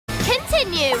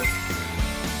continue.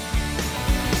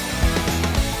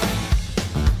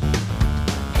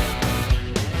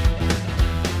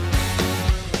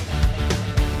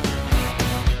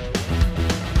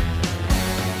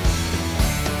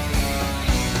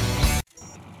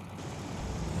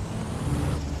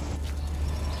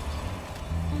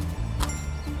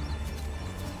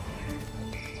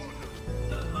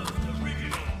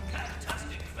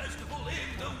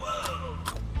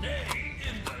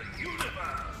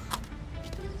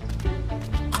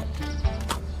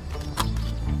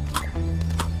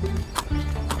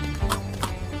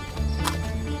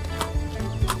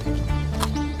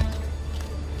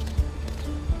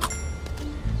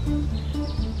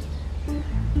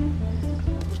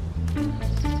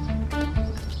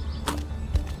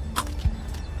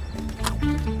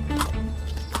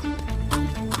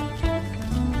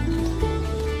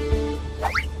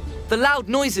 The loud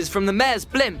noises from the mayor's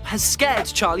blimp has scared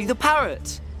Charlie the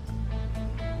parrot.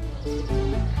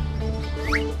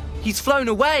 He's flown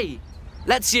away.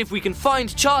 Let's see if we can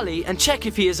find Charlie and check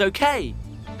if he is okay.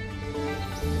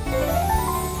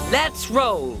 Let's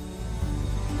roll.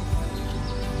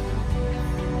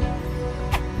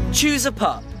 Choose a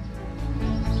pup.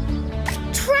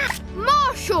 Trap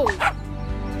Marshal!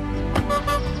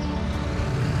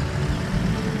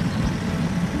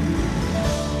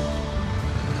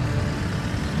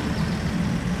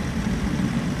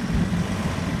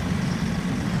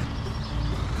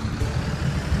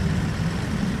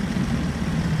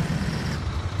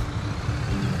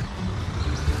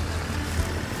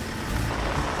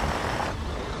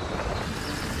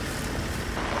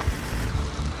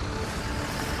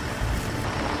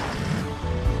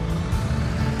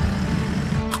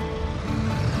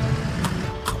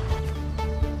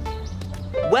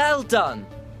 Well done.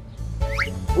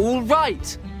 All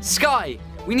right. Sky,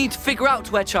 we need to figure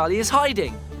out where Charlie is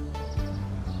hiding.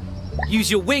 Use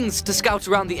your wings to scout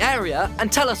around the area and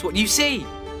tell us what you see.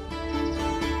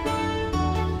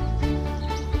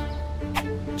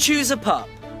 Choose a pup.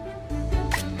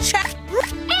 Check.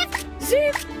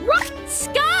 Zoom.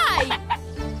 Sky!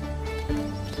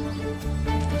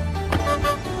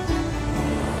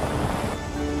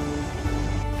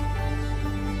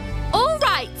 All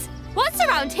right. What's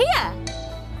around here?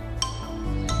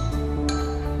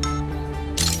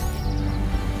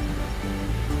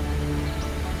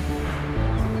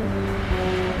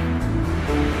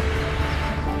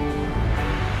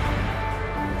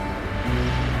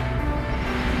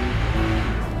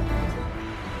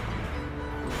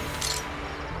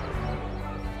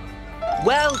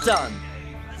 Well done.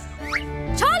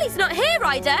 Charlie's not here,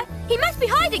 Ryder. He must be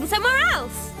hiding somewhere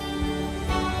else.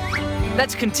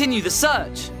 Let's continue the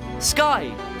search.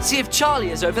 Sky, see if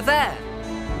Charlie is over there.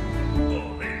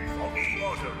 All in Foggy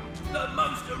Autumn, the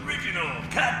most original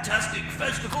cat-tastic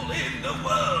festival in the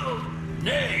world,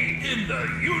 nay, in the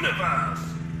universe.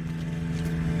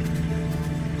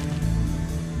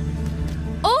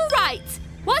 All right.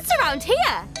 What's around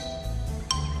here?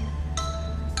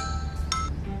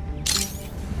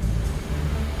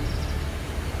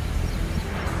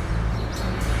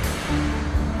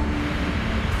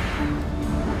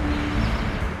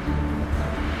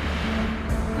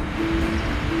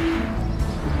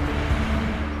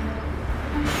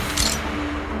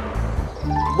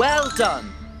 Well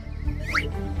done.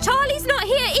 Charlie's not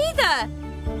here either.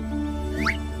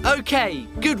 Okay,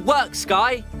 good work,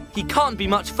 Sky. He can't be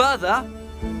much further.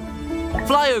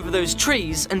 Fly over those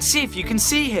trees and see if you can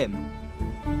see him.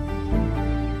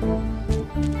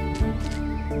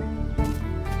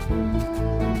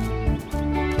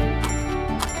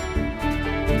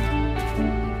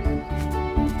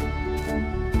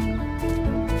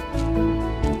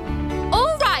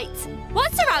 All right.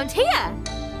 What's around here?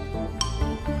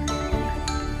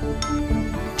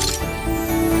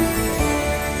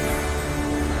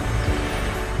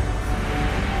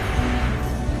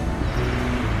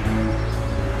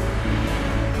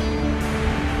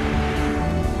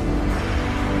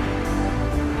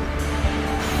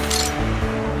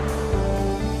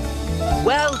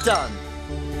 Well done.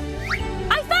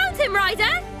 I found him,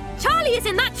 Ryder. Charlie is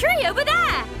in that tree over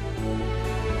there.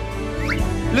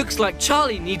 Looks like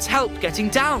Charlie needs help getting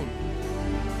down.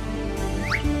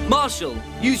 Marshal,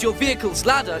 use your vehicle's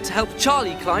ladder to help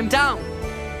Charlie climb down.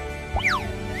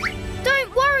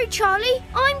 Don't worry, Charlie.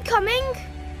 I'm coming.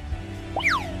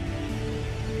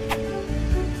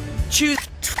 Choose...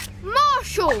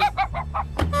 Marshal!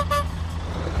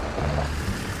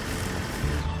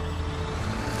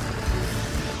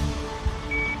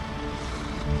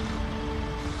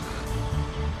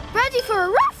 Ready for a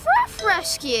rough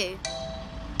rescue.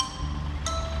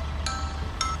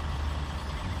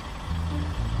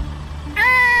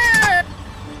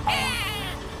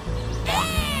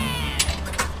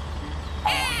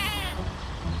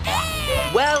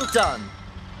 done.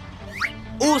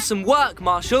 Awesome work,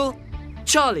 Marshal.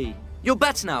 Charlie, you're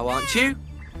better now, aren't you?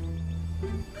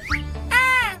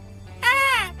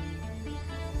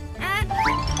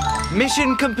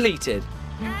 Mission completed.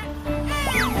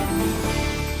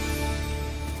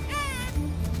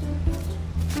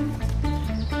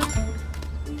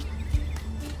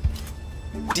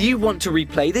 Do you want to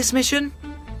replay this mission?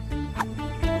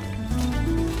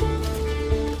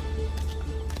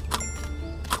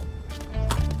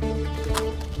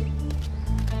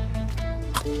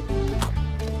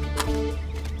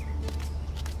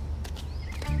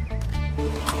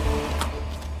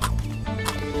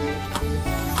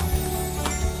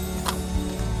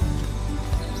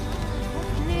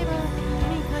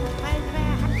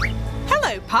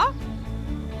 Hello, Pup.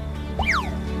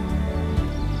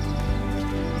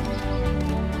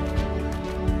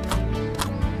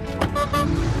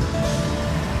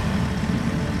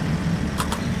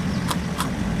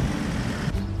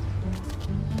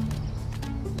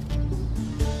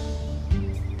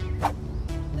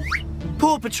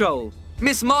 Paw Patrol,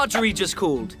 Miss Marjorie just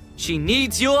called. She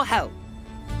needs your help.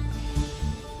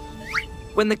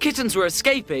 When the kittens were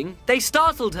escaping, they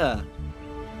startled her.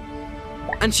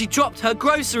 And she dropped her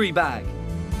grocery bag.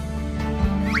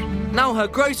 Now her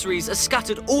groceries are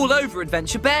scattered all over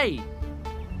Adventure Bay.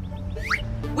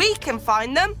 We can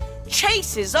find them.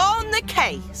 Chase is on the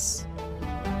case.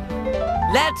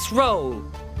 Let's roll.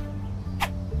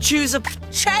 Choose a...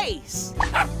 Chase!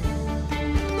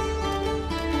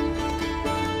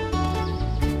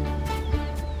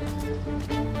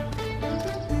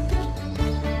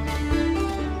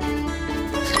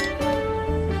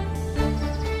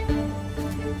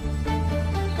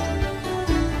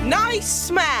 Nice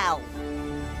smell!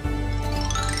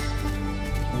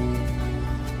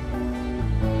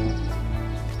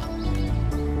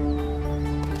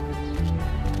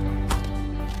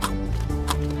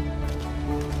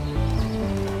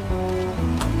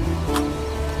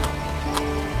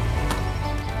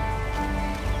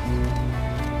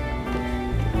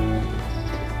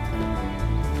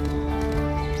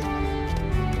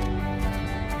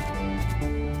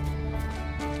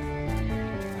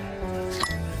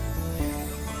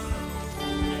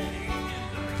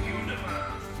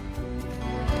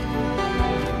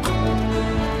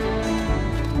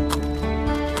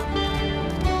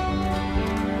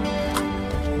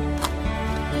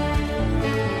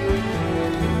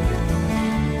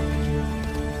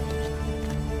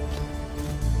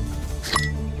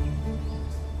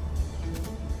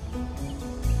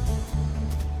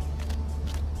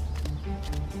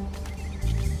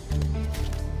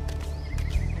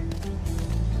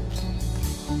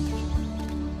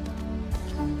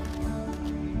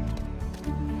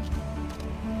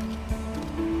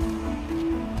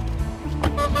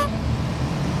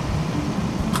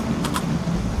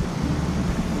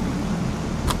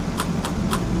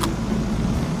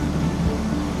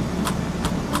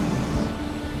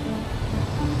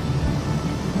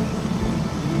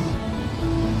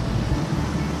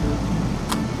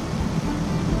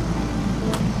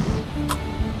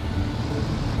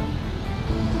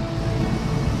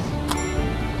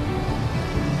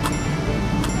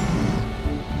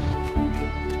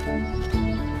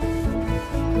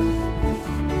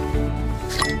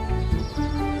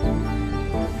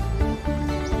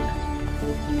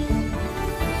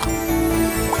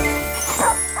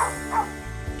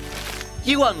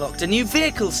 You unlocked a new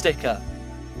vehicle sticker.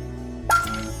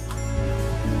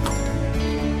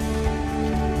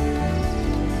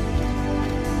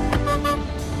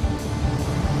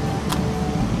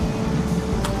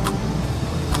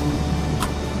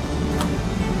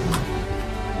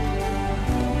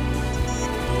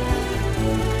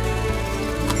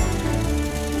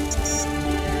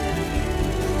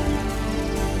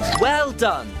 Well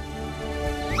done.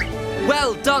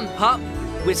 Well done, pup.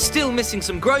 We're still missing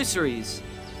some groceries.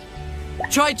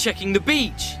 Try checking the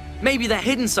beach. Maybe they're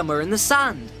hidden somewhere in the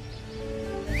sand.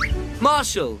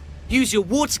 Marshall, use your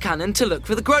water cannon to look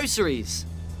for the groceries.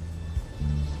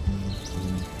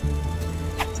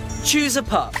 Choose a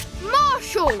pup.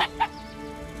 Marshall!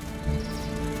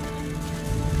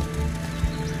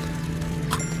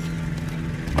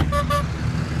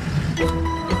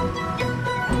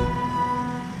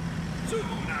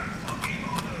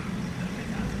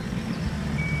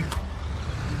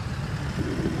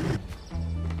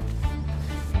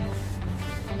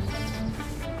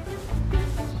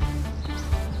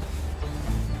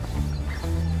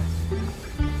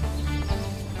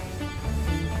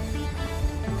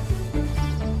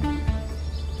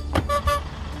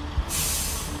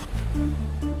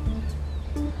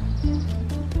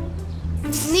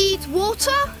 Need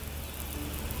water?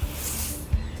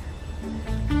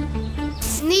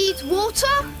 water?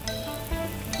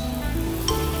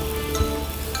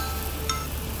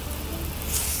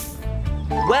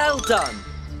 Well done.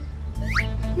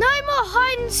 No more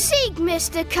hide and seek,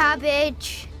 Mr.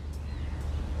 Cabbage.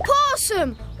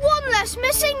 Possum, one less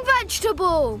missing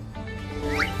vegetable.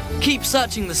 Keep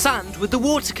searching the sand with the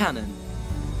water cannon.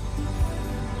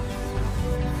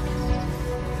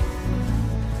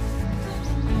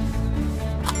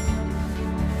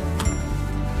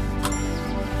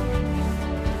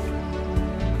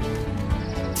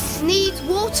 Needs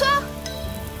water?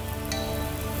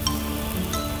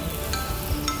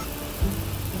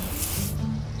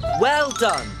 Well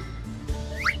done.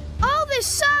 All this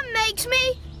sand makes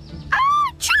me...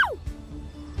 Achoo!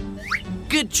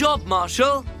 Good job,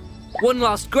 Marshal. One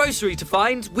last grocery to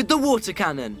find with the water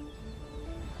cannon.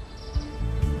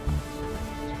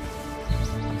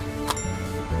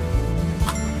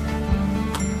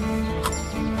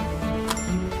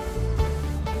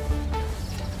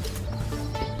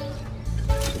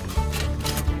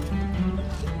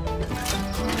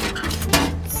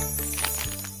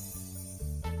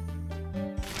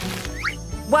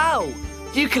 Wow!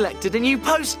 You collected a new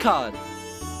postcard.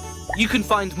 You can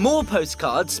find more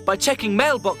postcards by checking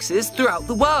mailboxes throughout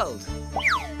the world.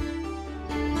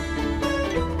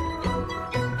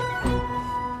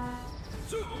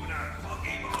 Soon at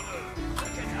Foggy Bottom, the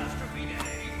Catastrophe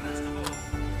Day Festival.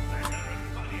 Better and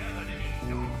funnier than any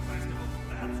dog festival,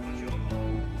 that's for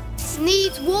sure.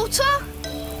 Needs water?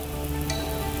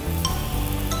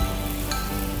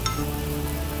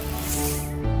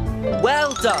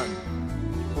 Well done.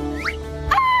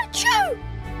 Achoo!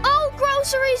 All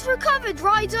groceries recovered,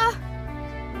 Ryder.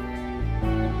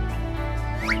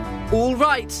 All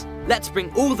right, let's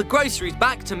bring all the groceries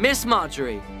back to Miss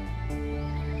Marjorie.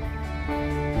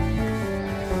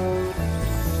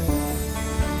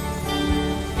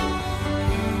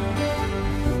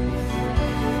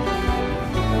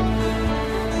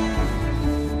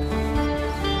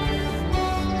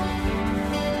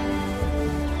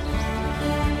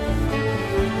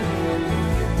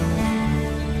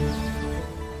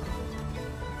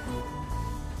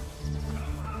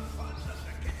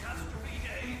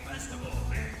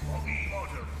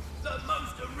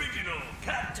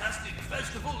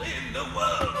 Festival in the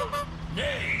world,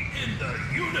 nay, in the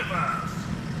universe.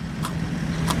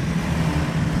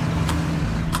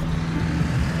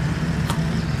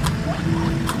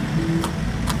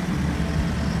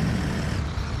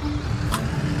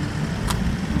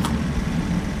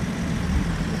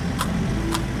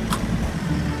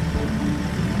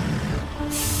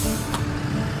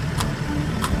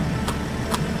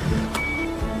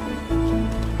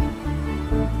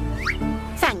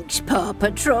 Thanks, Paw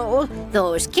Patrol.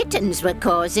 Those kittens were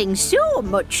causing so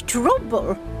much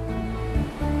trouble.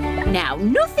 Now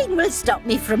nothing will stop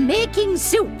me from making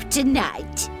soup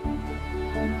tonight.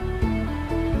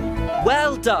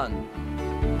 Well done.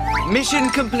 Mission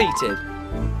completed.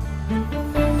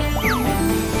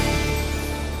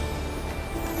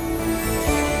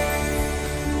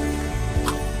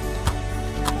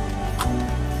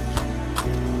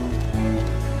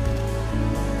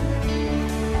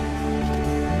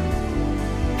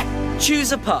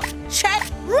 Choose a pup. Check.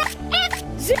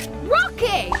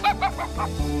 Rocky!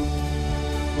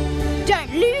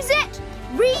 Don't lose it,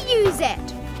 reuse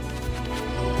it.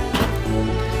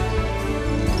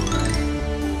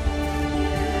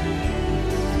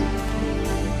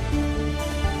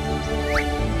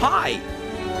 Hi.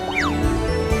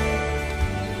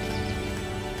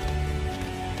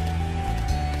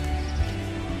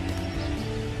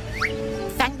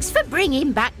 Thanks for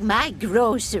bringing back my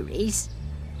groceries.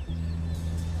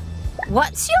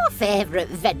 What's your favourite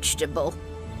vegetable?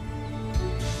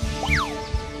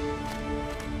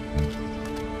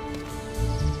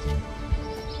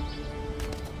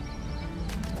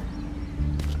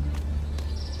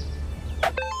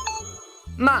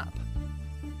 Map.